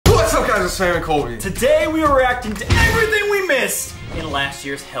What's up, guys? It's Sam and Colby. Today we are reacting to everything we missed in last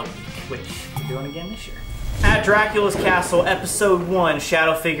year's Hell Week, which we're doing again this year. At Dracula's Castle, Episode 1,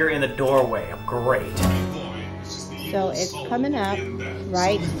 Shadow Figure in the Doorway. Great. So it's coming up,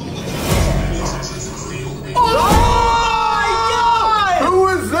 right? Oh my God! Who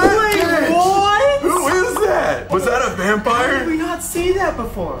is that? Wait, what? Who is that? Was that a vampire? How did we not see that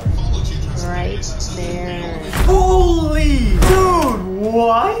before? Right there. Holy dude,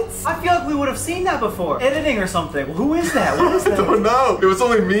 what? I feel like we would have seen that before. Editing or something. Who is that? What is that? I don't know. It was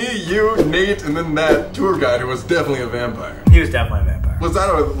only me, you, Nate, and then that tour guide who was definitely a vampire. He was definitely a vampire. Was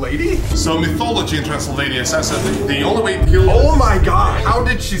that a lady? So mythology in Transylvania says that the only way to kill... Oh my God! How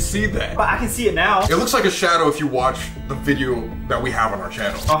did she see that? But I can see it now. It looks like a shadow if you watch the video that we have on our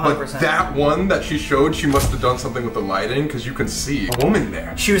channel. 100%. But that one that she showed, she must have done something with the lighting because you can see a woman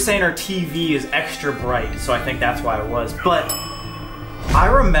there. She was saying her TV is extra bright, so I think that's why it was. But I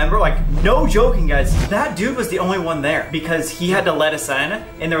remember, like, no joking, guys, that dude was the only one there because he had to let us in,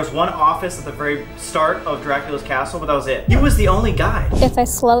 and there was one office at the very start of Dracula's castle, but that was it. He was the only guy. If I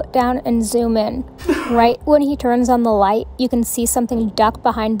slow it down and zoom in, right when he turns on the light, you can see something duck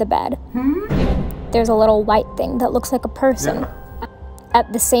behind the bed. There's a little white thing that looks like a person. Yeah.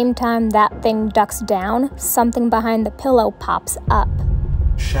 At the same time that thing ducks down, something behind the pillow pops up.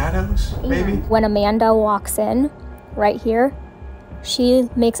 Shadows, maybe? When Amanda walks in, right here, she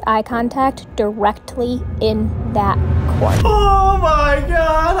makes eye contact directly in that corner. Oh my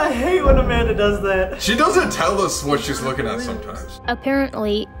God, I hate when Amanda does that. She doesn't tell us what she's looking at sometimes.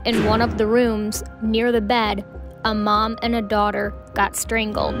 Apparently, in one of the rooms near the bed, a mom and a daughter got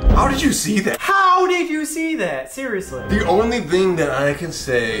strangled. How did you see that? How did you see that? Seriously. The only thing that I can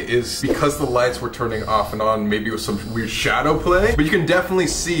say is because the lights were turning off and on, maybe it was some weird shadow play, but you can definitely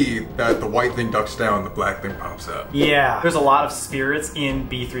see that the white thing ducks down, the black thing pops up. Yeah, there's a lot of spirits in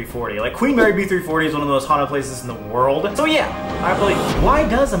B340. Like, Queen Mary B340 is one of the most haunted places in the world. So yeah, I believe. Why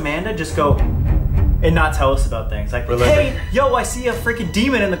does Amanda just go and not tell us about things? Like, hey, yo, I see a freaking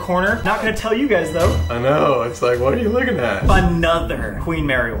demon in the corner. Not gonna tell you guys though. I know, it's like, what are you looking at? Another Queen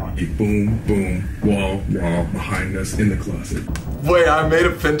Mary one. A boom, boom, wall, wall behind us in the closet. Wait, I made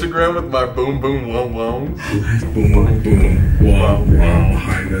a pentagram with my boom, boom, wom, wom. Boom, boom, wall, wall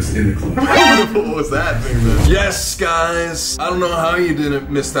behind us in the closet. What was that thing then? Yes, guys, I don't know how you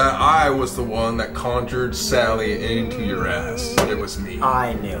didn't miss that. I was the one that conjured Sally into your ass. It was me.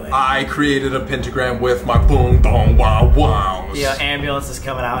 I knew it. I created a pentagram with my boom, boom, wow, wows. Yeah, ambulance is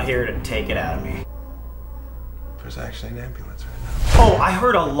coming out here to take it out of me. There's actually an ambulance right now. Oh, I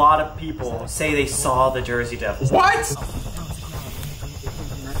heard a lot of people say they saw the Jersey Devil. What?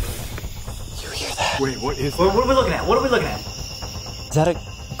 You hear that? Wait, what is What are we looking at? What are we looking at? Is that a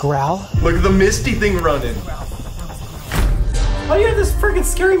growl? Look at the misty thing running. Why do you have this freaking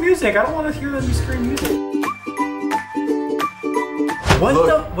scary music? I don't want to hear that scary music. What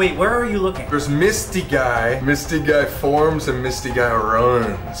the? Wait, where are you looking? There's Misty Guy forms, and Misty Guy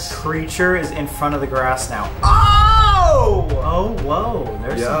runs. Creature is in front of the grass now. Oh! Oh, whoa.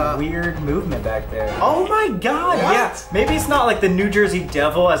 There's some weird movement back there. Oh my God, What? yeah. Maybe it's not like the New Jersey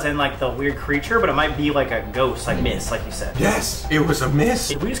Devil as in like the weird creature, but it might be like a ghost, like Mist, like you said. Yes, it was a mist.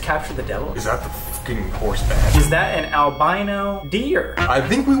 Did we just capture the devil? Is that the fucking horse bag? Is that an albino deer? I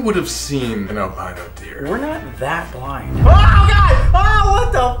think we would have seen an albino deer. We're not that blind. Oh God! Oh,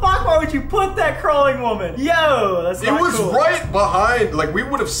 what the fuck? Why would you put that crawling woman? Yo, that's not It was cool. right behind, like we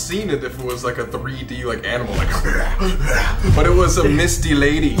would have seen it if it was like a 3D like animal, like but it was a misty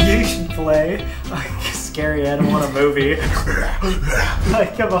lady. You should play like a scary animal in a movie.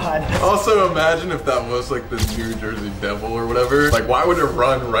 Like, come on. Also, imagine if that was like the New Jersey Devil or whatever. Like, why would it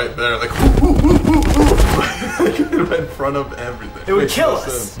run right there? Like, right in front of everything. It would Makes kill no us.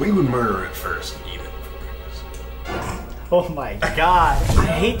 sense. We would murder it first and eat it for breakfast. Oh my God. I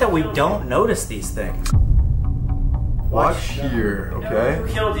hate that we don't notice these things. Watch here, okay? Who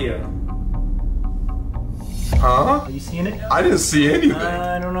killed you? Huh? Are you seeing it? I didn't see anything.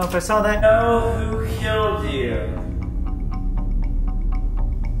 I don't know if I saw that. Oh, who killed you?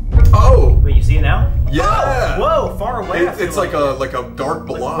 Oh! Wait, you see it now? Yeah! Oh, whoa, far away. I feel It's like a dark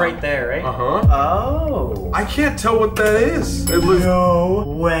blob. right there, right? Uh-huh. Oh. I can't tell what that is. It looks... No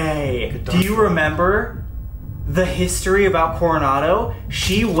way. Do you remember the history about Coronado?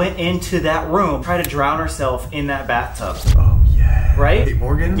 She went into that room, tried to drown herself in that bathtub. Oh, yeah. Right? Kate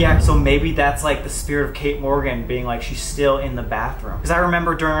Morgan? Yeah, so maybe that's like the spirit of Kate Morgan being like she's still in the bathroom. Because I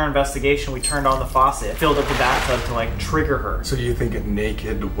remember during our investigation, we turned on the faucet, filled up the bathtub to like trigger her. So you think a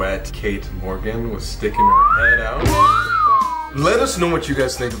naked, wet Kate Morgan was sticking her head out? Let us know what you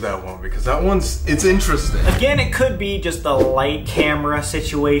guys think of that one, because that one's, it's interesting. Again, it could be just the light camera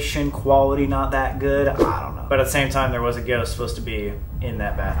situation, quality not that good, I don't know. But at the same time, there was a ghost supposed to be in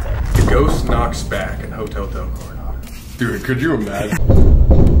that bathtub. The ghost knocks back in Hotel Del Coronado. Dude, could you imagine?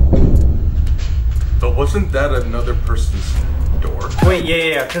 But wasn't that another person's door? Wait,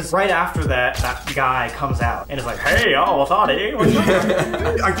 yeah, because right after that, that guy comes out and is like, hey, oh, sorry.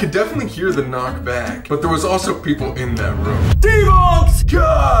 I could definitely hear the knock back, but there was also people in that room. Debunked!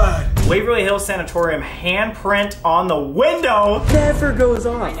 God! Waverly Hills Sanatorium handprint on the window. Never goes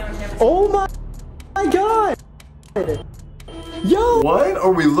off. Oh my god! Yo! What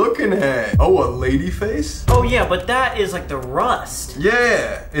are we looking at? Oh, a lady face? Oh yeah, but that is like the rust.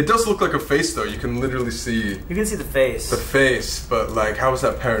 Yeah, it does look like a face though. You can literally see You can see the face. the face, but like, how is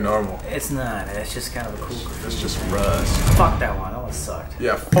that paranormal? It's not, it's just kind of a cool graffiti. It's just rust. Fuck that one, that one sucked.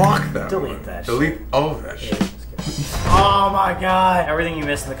 Yeah, fuck that Delete one. that Delete all of that Yeah, shit. just kidding. Oh my god. Everything you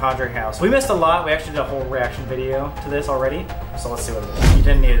missed in the Conjuring House. We missed a lot. We actually did a whole reaction video to this already. So let's see what it is. You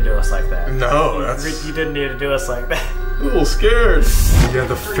didn't need to do us like that. No, that's You didn't need to do us like that. a little scared. Yeah,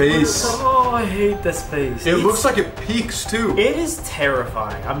 the face. Oh, I hate this face. It looks like it peaks too. It is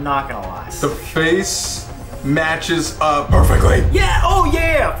terrifying. I'm not gonna lie. The face matches up perfectly. Yeah, oh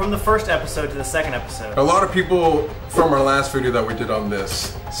yeah! From the first episode to the second episode. A lot of people from our last video that we did on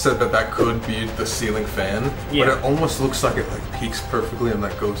this said that that could be the ceiling fan, Yeah. but it almost looks like it like peaks perfectly and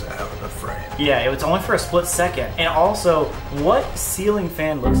like goes out of the frame. Yeah, it was only for a split second. And also, what ceiling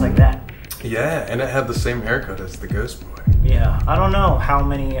fan looks like that? Yeah, and it had the same haircut as the ghost boy. Yeah, I don't know how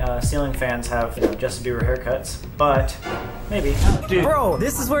many ceiling fans have, you know, Justin Bieber haircuts, but maybe. Dude, Bro,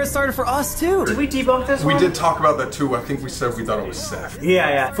 this is where it started for us too. did we debunk this We one? did talk about that too. I think we said we thought it was Seth.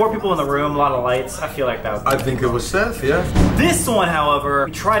 Yeah. 4 people in the room, a lot of lights. I feel like that was... I think it was Seth, yeah. This one, however,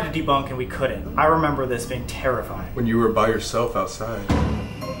 we tried to debunk and we couldn't. I remember this being terrifying. When you were by yourself outside.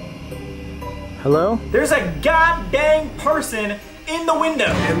 Hello? There's a goddamn person in the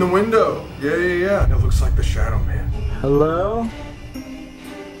window. In the window. Yeah. It looks like the Shadow Man. Hello?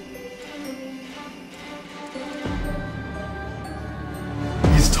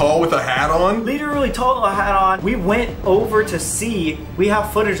 He's tall with a hat on. Literally tall a hat on. We went over to see, we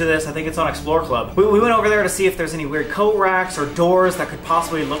have footage of this, I think it's on Explore Club. We went over there to see if there's any weird coat racks or doors that could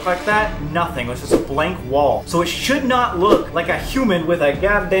possibly look like that. Nothing, it was just a blank wall. So it should not look like a human with a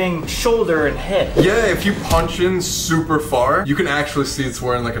goddamn shoulder and head. Yeah, if you punch in super far, you can actually see it's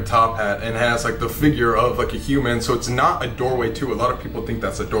wearing like a top hat and has like the figure of like a human, so it's not a doorway too. A lot of people think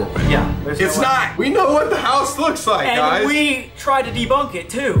that's a doorway. Yeah, there's no It's way. not! We know what the house looks like, And guys! we tried to debunk it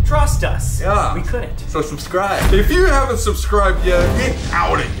too. Trust us. Yeah. We couldn't. So subscribe. If you haven't subscribed yet, get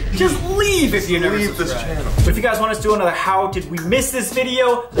out of here. Just leave if you never Leave this subscribed. channel. But if you guys want us to do another how did we miss this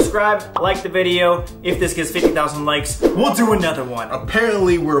video, subscribe, like the video. If this gets 50,000 likes, we'll do another one.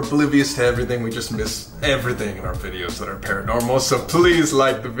 Apparently we're oblivious to everything. We just miss everything in our videos that are paranormal. So please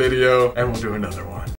like the video and we'll do another one.